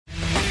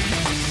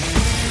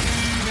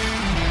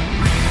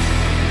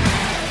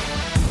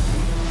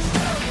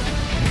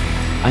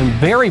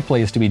very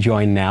pleased to be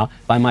joined now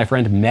by my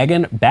friend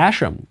Megan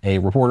Basham, a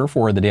reporter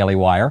for The Daily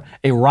Wire,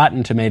 a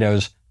Rotten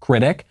Tomatoes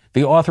critic,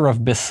 the author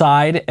of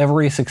Beside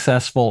Every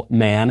Successful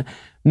Man.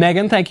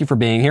 Megan, thank you for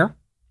being here.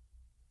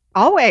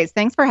 Always.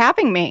 Thanks for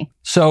having me.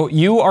 So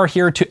you are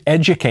here to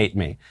educate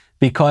me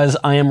because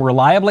I am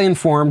reliably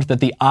informed that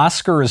the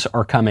Oscars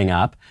are coming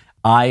up.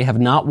 I have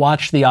not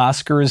watched the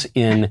Oscars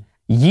in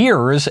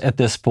years at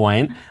this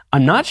point.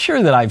 I'm not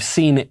sure that I've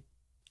seen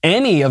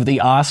any of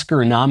the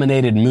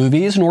Oscar-nominated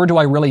movies, nor do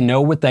I really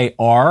know what they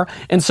are.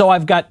 And so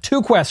I've got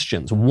two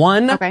questions.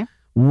 One,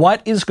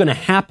 what is going to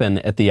happen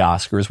at the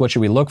Oscars? What should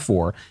we look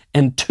for?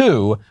 And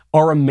two,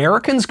 are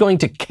Americans going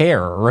to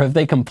care, or have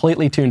they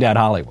completely tuned out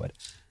Hollywood?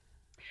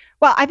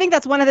 Well, I think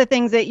that's one of the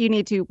things that you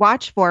need to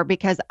watch for,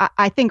 because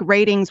I think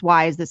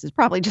ratings-wise, this is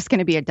probably just going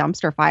to be a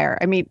dumpster fire.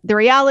 I mean, the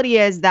reality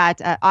is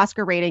that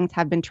Oscar ratings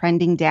have been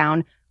trending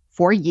down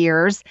for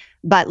years,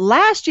 but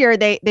last year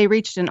they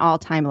reached an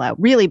all-time low,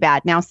 really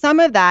bad. Now, some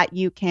of that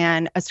you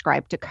can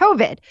ascribe to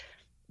COVID,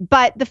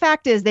 but the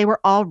fact is they were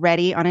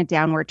already on a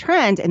downward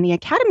trend, and the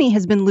Academy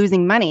has been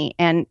losing money,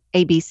 and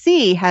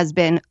ABC has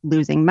been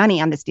losing money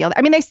on this deal.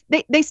 I mean,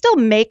 they still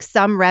make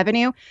some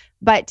revenue,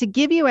 but to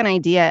give you an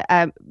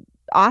idea,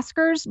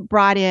 Oscars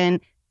brought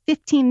in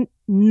 $15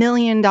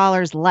 million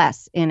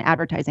less in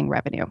advertising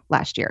revenue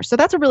last year. So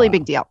that's a really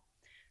big deal.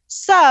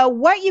 So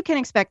what you can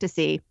expect to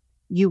see,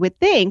 you would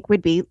think,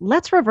 would be,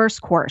 let's reverse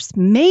course.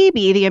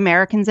 Maybe the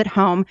Americans at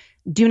home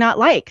do not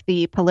like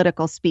the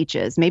political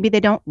speeches. Maybe they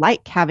don't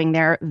like having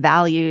their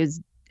values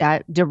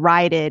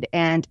derided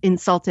and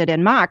insulted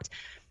and mocked.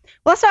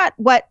 Well, that's not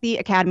what the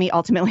Academy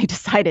ultimately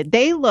decided.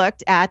 They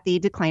looked at the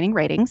declining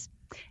ratings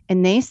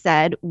and they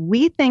said,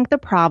 we think the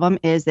problem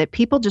is that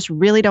people just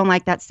really don't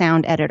like that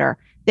sound editor.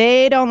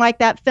 They don't like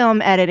that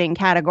film editing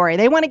category.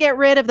 They want to get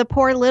rid of the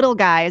poor little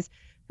guys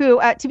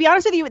who, to be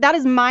honest with you, that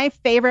is my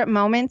favorite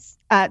moments.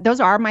 Those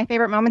are my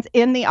favorite moments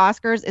in the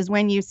Oscars, is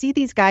when you see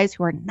these guys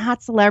who are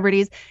not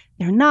celebrities.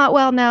 They're not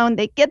well known.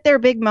 They get their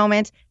big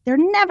moment. They're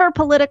never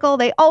political.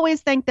 They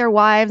always thank their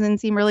wives and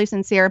seem really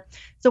sincere.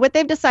 So what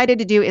they've decided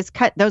to do is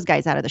cut those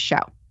guys out of the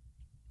show.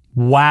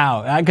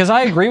 Wow. Because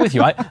I agree with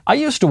you. I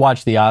used to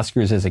watch the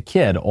Oscars as a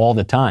kid all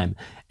the time.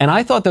 And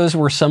I thought those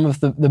were some of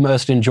the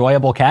most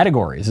enjoyable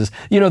categories. Is,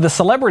 the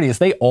celebrities,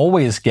 they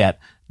always get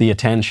the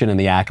attention and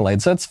the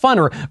accolades. So it's fun.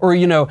 Or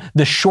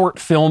the short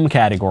film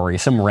category,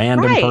 some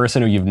random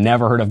person who you've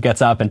never heard of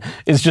gets up and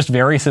is just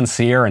very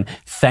sincere and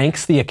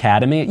thanks the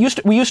Academy.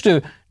 We used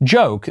to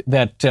joke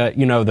that,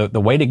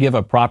 the way to give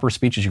a proper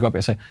speech is you go up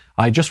and say,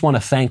 I just want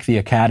to thank the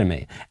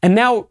Academy. And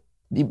now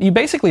you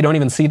basically don't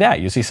even see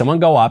that. You see someone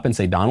go up and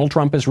say Donald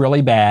Trump is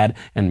really bad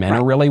and men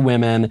are really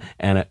women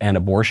and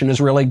abortion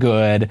is really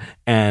good.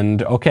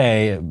 And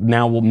okay,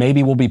 now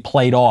maybe we'll be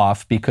played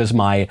off because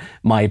my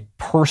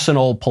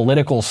personal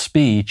political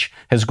speech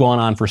has gone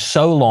on for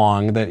so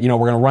long that, we're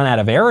going to run out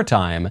of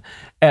airtime.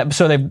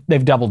 So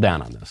they've doubled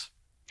down on this.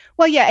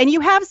 Well, yeah. And you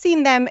have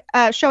seen them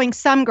showing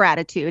some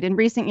gratitude. In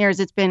recent years,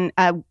 it's been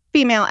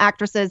female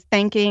actresses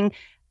thanking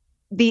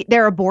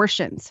their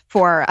abortions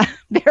for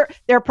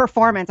their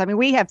performance. I mean,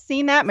 we have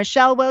seen that.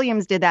 Michelle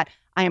Williams did that.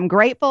 I am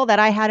grateful that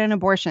I had an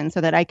abortion so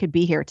that I could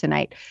be here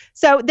tonight.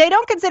 So they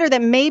don't consider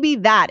that maybe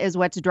that is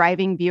what's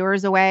driving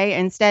viewers away.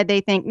 Instead, they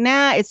think,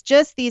 nah, it's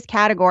just these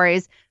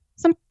categories,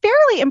 some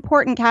fairly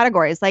important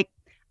categories. Like,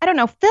 I don't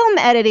know, film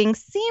editing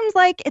seems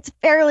like it's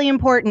fairly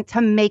important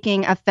to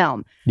making a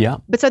film. Yeah.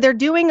 But so they're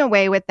doing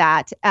away with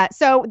that.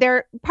 So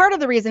part of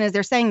the reason is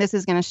they're saying this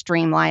is going to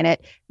streamline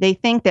it. They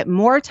think that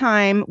more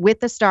time with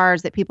the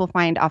stars that people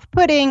find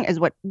off-putting is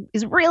what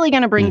is really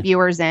going to bring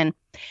viewers in.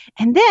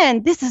 And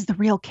then this is the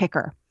real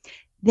kicker.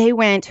 They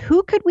went,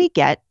 who could we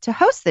get to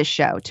host this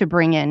show to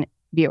bring in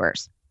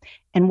viewers?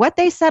 And what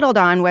they settled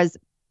on was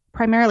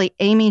primarily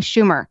Amy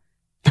Schumer.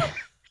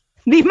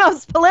 The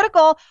most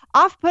political,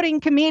 off-putting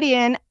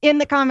comedian in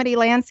the comedy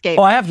landscape.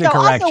 Oh, I have to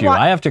correct you.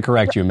 I have to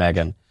correct you,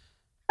 Megan.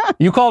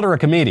 You called her a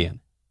comedian.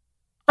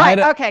 Right.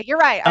 Okay. You're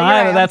right.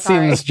 That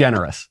seems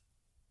generous.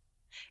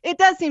 It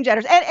does seem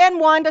generous.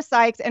 And Wanda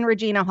Sykes and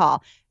Regina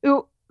Hall,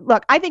 who,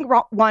 look, I think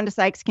Wanda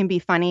Sykes can be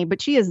funny,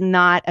 but she is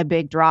not a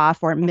big draw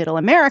for middle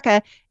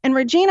America. And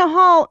Regina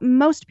Hall,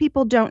 most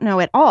people don't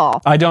know at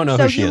all. I don't know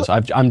who she is.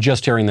 I'm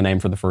just hearing the name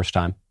for the first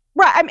time.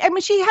 Right. I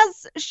mean,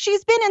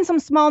 she's been in some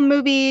small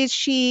movies.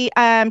 She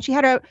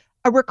had a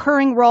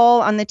recurring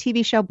role on the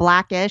TV show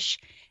Blackish.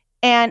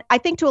 And I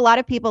think to a lot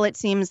of people, it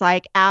seems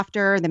like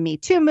after the Me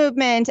Too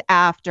movement,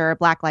 after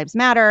Black Lives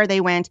Matter,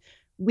 they went,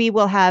 we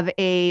will have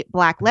a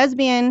Black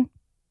lesbian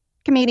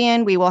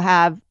comedian, we will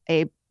have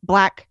a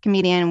Black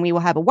comedian, we will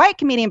have a white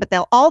comedian, but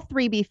they'll all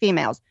three be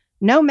females.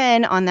 No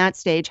men on that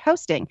stage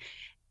hosting.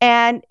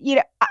 And,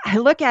 I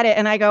look at it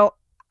and I go,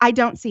 I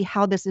don't see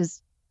how this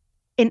is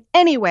in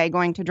any way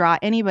going to draw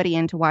anybody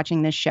into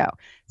watching this show.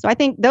 So I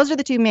think those are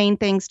the two main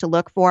things to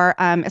look for.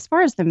 As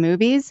far as the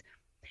movies,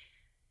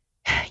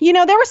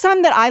 there were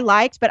some that I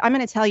liked, but I'm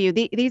going to tell you,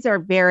 these are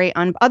very,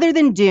 other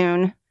than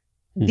Dune,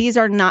 these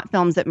are not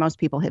films that most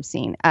people have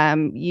seen.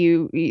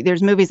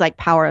 There's movies like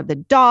Power of the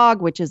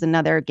Dog, which is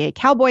another gay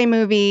cowboy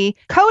movie.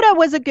 Coda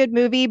was a good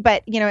movie,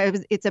 but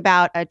it's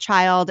about a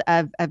child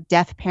of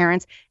deaf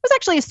parents. It was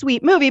actually a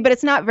sweet movie, but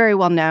it's not very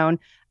well known.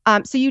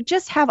 So you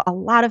just have a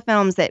lot of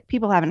films that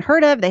people haven't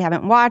heard of, they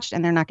haven't watched,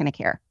 and they're not going to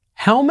care.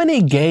 How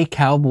many gay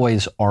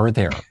cowboys are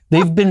there?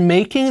 They've been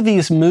making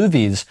these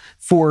movies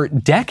for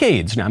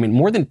decades now. I mean,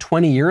 more than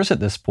 20 years at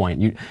this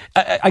point.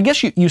 I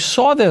guess you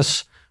saw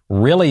this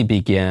really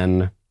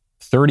begin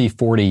 30,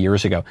 40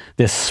 years ago,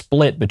 this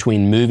split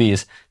between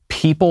movies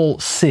people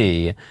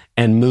see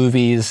and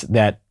movies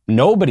that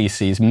nobody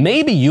sees.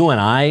 Maybe you and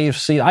I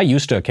see. I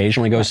used to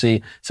occasionally go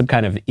see some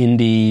kind of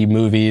indie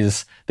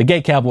movies. The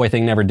gay cowboy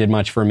thing never did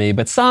much for me,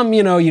 but some,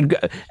 you'd go,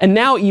 and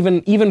now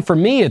even for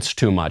me, it's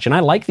too much. And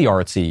I like the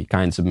artsy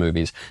kinds of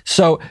movies.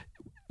 So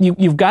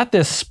you've got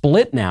this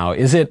split now.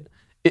 Is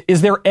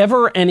there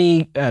ever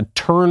any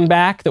turn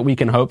back that we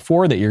can hope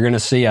for, that you're going to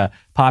see a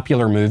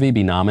popular movie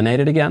be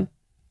nominated again?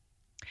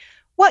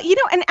 Well,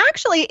 and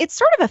actually it's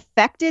sort of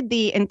affected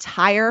the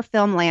entire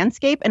film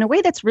landscape in a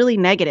way that's really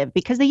negative,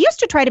 because they used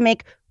to try to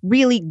make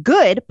really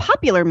good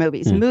popular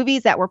movies,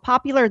 movies that were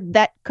popular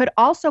that could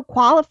also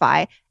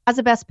qualify as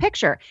a Best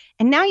Picture.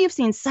 And now you've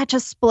seen such a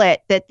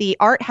split that the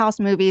art house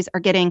movies are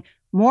getting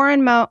more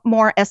and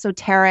more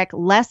esoteric,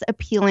 less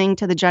appealing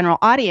to the general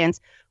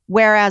audience,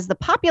 whereas the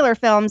popular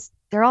films,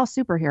 they're all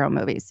superhero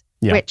movies,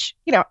 which,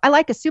 I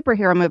like a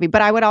superhero movie,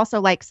 but I would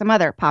also like some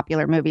other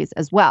popular movies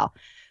as well.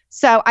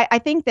 So I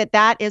think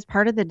that is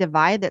part of the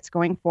divide that's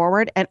going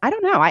forward. And I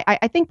don't know,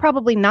 I think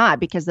probably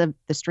not, because of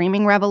the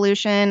streaming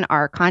revolution.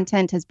 Our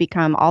content has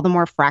become all the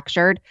more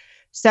fractured.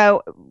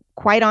 So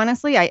quite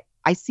honestly,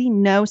 I see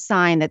no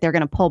sign that they're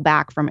going to pull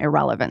back from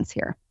irrelevance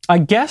here. I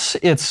guess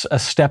it's a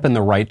step in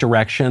the right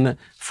direction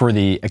for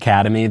the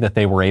Academy that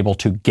they were able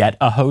to get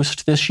a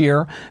host this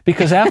year,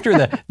 because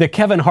after the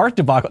Kevin Hart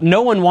debacle,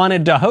 no one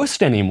wanted to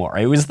host anymore.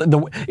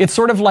 It's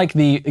sort of like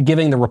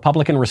giving the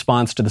Republican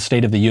response to the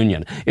State of the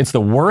Union. It's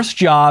the worst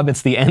job.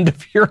 It's the end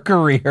of your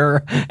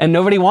career, and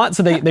nobody wants.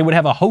 So they would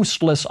have a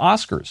hostless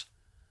Oscars.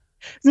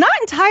 It's not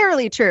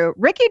entirely true.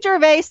 Ricky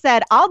Gervais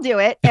said, I'll do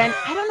it. And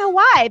I don't know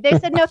why. They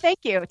said no thank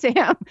you to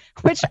him,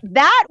 which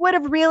that would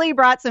have really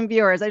brought some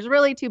viewers. It was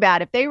really too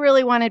bad. If they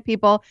really wanted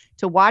people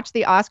to watch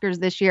the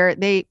Oscars this year,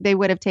 they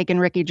would have taken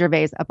Ricky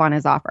Gervais up on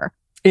his offer.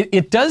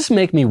 It does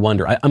make me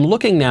wonder. I'm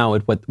looking now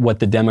at what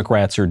the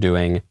Democrats are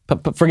doing.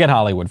 Forget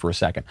Hollywood for a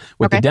second.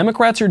 What the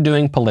Democrats are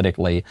doing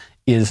politically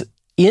is,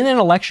 in an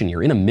election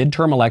year, in a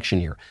midterm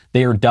election year,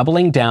 they are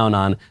doubling down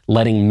on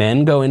letting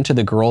men go into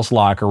the girls'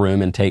 locker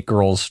room and take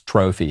girls'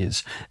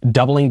 trophies,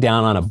 doubling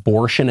down on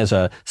abortion as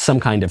some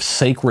kind of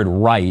sacred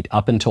right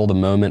up until the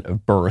moment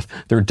of birth.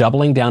 They're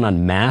doubling down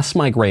on mass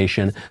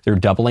migration. They're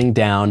doubling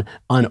down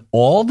on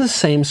all the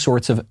same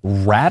sorts of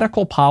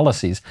radical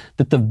policies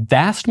that the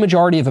vast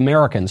majority of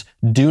Americans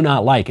do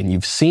not like. And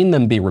you've seen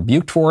them be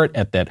rebuked for it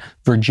at that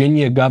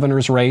Virginia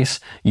governor's race.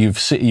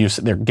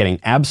 They're getting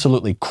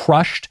absolutely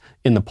crushed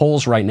in the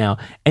polls right now.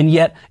 And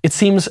yet it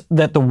seems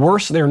that the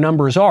worse their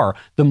numbers are,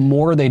 the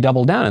more they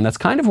double down. And that's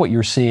kind of what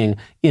you're seeing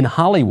in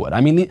Hollywood.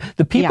 I mean,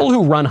 the people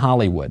who run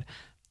Hollywood,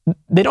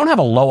 they don't have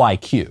a low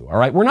IQ, all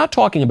right? We're not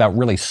talking about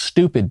really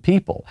stupid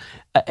people.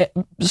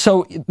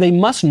 So they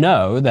must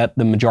know that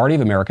the majority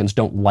of Americans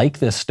don't like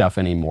this stuff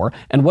anymore.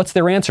 And what's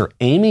their answer?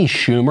 Amy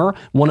Schumer,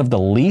 one of the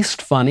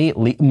least funny,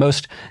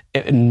 most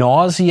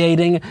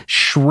nauseating,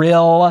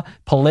 shrill,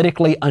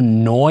 politically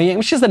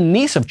annoying. She's the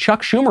niece of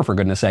Chuck Schumer, for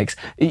goodness sakes.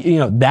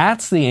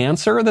 That's the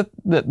answer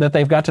that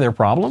they've got to their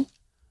problem?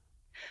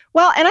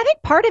 Well, and I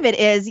think part of it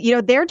is,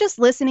 they're just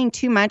listening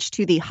too much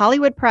to the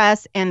Hollywood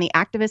press and the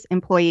activist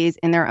employees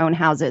in their own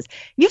houses.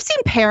 You've seen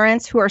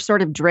parents who are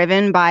sort of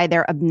driven by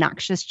their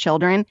obnoxious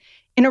children.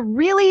 In a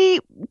really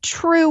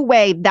true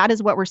way, that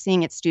is what we're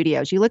seeing at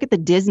studios. You look at the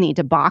Disney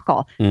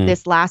debacle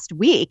this last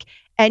week,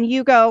 and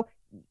you go,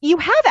 you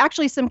have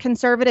actually some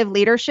conservative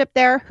leadership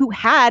there who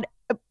had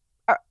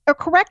a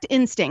correct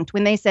instinct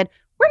when they said,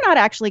 we're not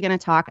actually going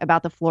to talk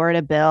about the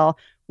Florida bill.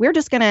 We're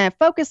just going to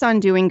focus on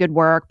doing good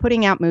work,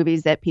 putting out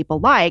movies that people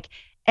like.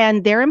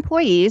 And their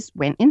employees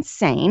went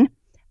insane.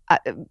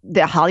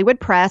 The Hollywood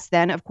press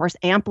then, of course,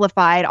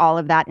 amplified all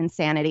of that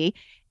insanity.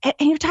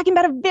 And you're talking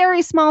about a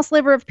very small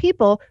sliver of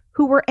people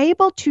who were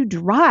able to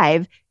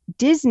drive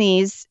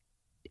Disney's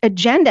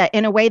agenda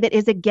in a way that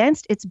is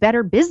against its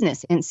better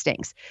business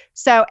instincts.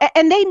 So,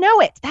 and they know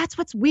it. That's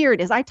what's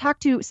weird, is I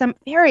talked to some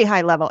very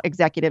high-level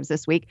executives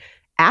this week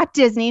at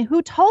Disney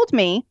who told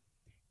me,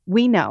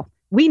 we know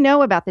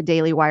about the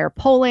Daily Wire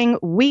polling.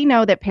 We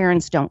know that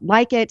parents don't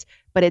like it.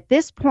 But at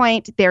this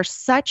point, there's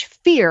such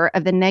fear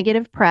of the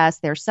negative press.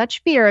 There's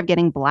such fear of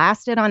getting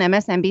blasted on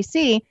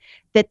MSNBC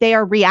that they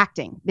are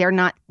reacting. They're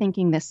not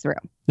thinking this through.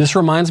 This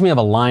reminds me of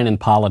a line in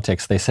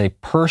politics. They say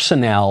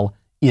personnel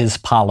is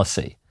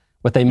policy.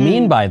 What they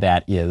mean by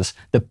that is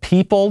the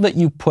people that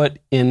you put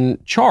in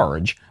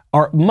charge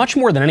are much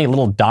more than any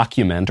little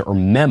document or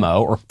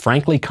memo or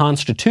frankly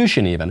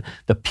constitution even.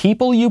 The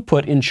people you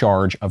put in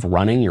charge of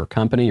running your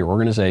company, your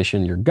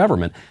organization, your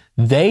government,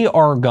 they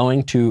are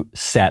going to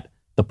set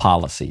the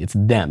policy. It's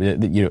them.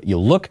 You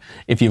look,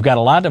 if you've got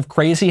a lot of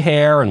crazy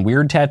hair and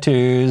weird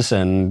tattoos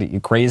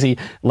and crazy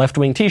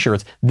left-wing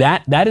t-shirts,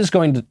 that is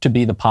going to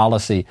be the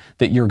policy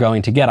that you're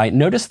going to get. I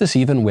noticed this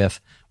even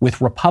with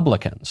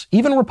Republicans,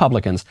 even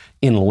Republicans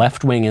in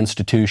left-wing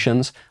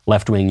institutions,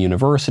 left-wing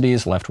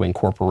universities, left-wing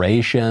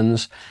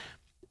corporations.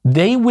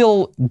 They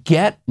will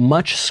get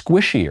much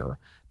squishier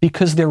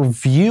because their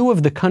view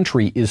of the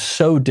country is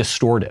so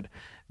distorted.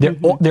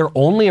 They're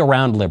only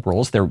around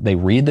liberals. They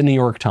read the New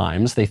York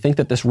Times. They think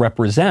that this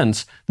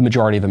represents the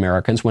majority of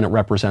Americans when it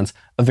represents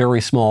a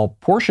very small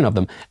portion of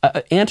them.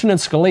 Antonin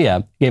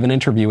Scalia gave an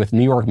interview with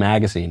New York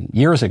Magazine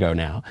years ago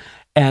now,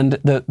 and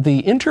the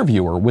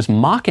interviewer was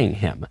mocking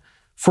him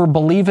for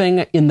believing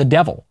in the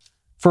devil,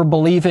 for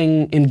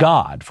believing in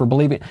God, for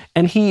believing.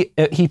 And he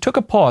took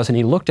a pause and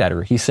he looked at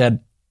her. He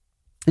said,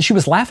 she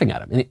was laughing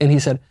at him, and he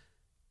said,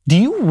 "Do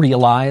you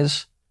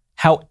realize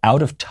how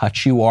out of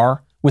touch you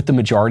are with the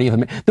majority of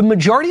Americans? The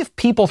majority of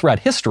people throughout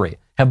history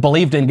have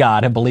believed in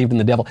God, have believed in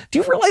the devil. Do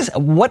you realize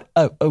what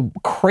a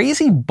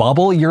crazy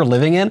bubble you're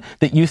living in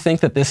that you think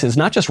that this is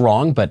not just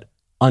wrong, but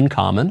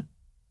uncommon?"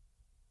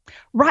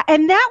 Right.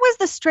 And that was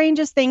the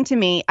strangest thing to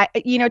me,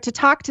 to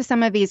talk to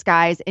some of these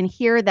guys and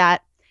hear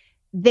that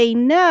they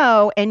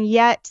know, and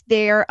yet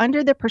they're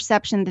under the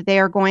perception that they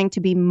are going to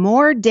be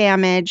more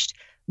damaged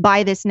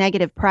by this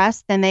negative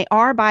press than they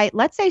are by,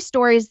 let's say,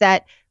 stories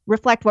that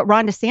reflect what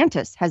Ron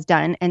DeSantis has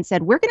done and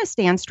said, we're going to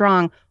stand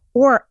strong,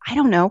 or, I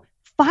don't know,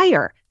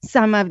 fire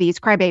some of these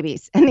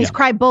crybabies and these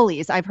cry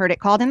bullies, I've heard it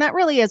called. And that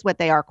really is what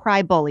they are,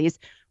 cry bullies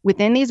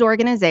within these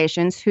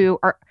organizations who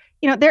are,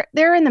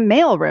 they're in the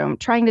mailroom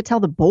trying to tell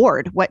the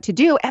board what to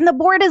do, and the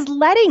board is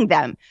letting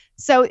them.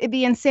 So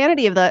the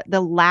insanity of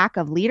the lack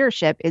of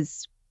leadership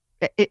is,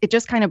 it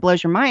just kind of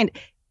blows your mind.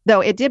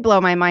 Though it did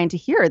blow my mind to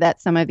hear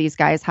that some of these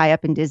guys high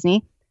up in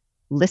Disney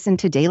listen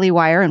to Daily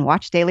Wire and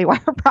watch Daily Wire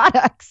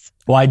products.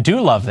 Well, I do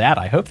love that.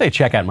 I hope they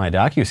check out my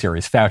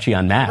docuseries, Fauci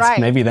Unmasked. Right.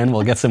 Maybe then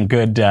we'll get some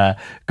good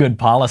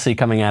policy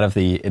coming out of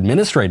the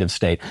administrative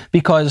state.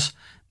 Because,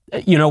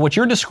 what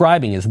you're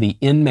describing is the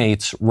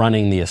inmates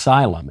running the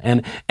asylum.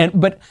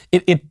 But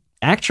it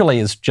actually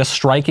is just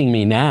striking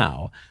me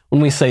now when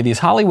we say these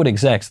Hollywood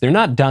execs, they're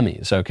not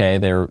dummies, okay?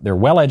 They're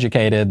well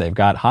educated. They've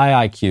got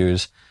high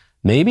IQs.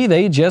 Maybe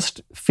they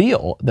just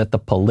feel that the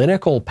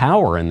political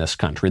power in this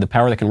country, the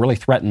power that can really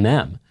threaten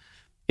them,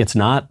 it's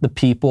not the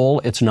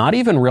people, it's not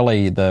even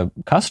really the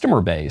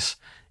customer base,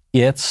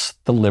 it's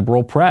the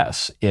liberal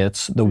press,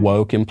 it's the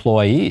woke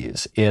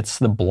employees, it's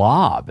the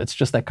blob. It's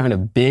just that kind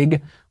of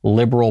big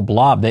liberal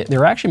blob.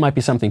 There actually might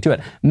be something to it.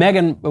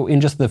 Megan,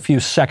 in just the few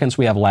seconds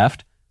we have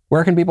left,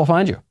 where can people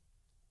find you?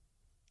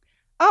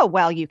 Oh,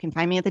 well, you can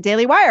find me at the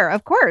Daily Wire,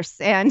 of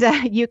course. And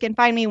you can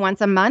find me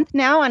once a month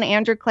now on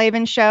Andrew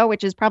Klavan's show,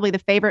 which is probably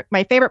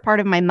my favorite part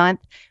of my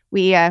month.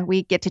 We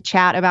get to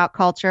chat about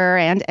culture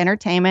and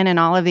entertainment and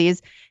all of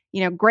these,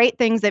 great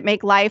things that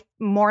make life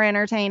more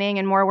entertaining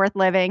and more worth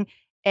living.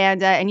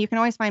 And you can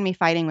always find me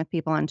fighting with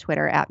people on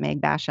Twitter at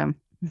Meg Basham.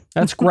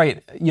 That's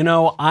great.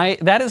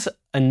 That is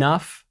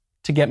enough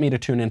to get me to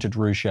tune into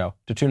Drew's show,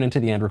 to tune into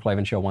the Andrew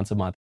Klavan Show once a month.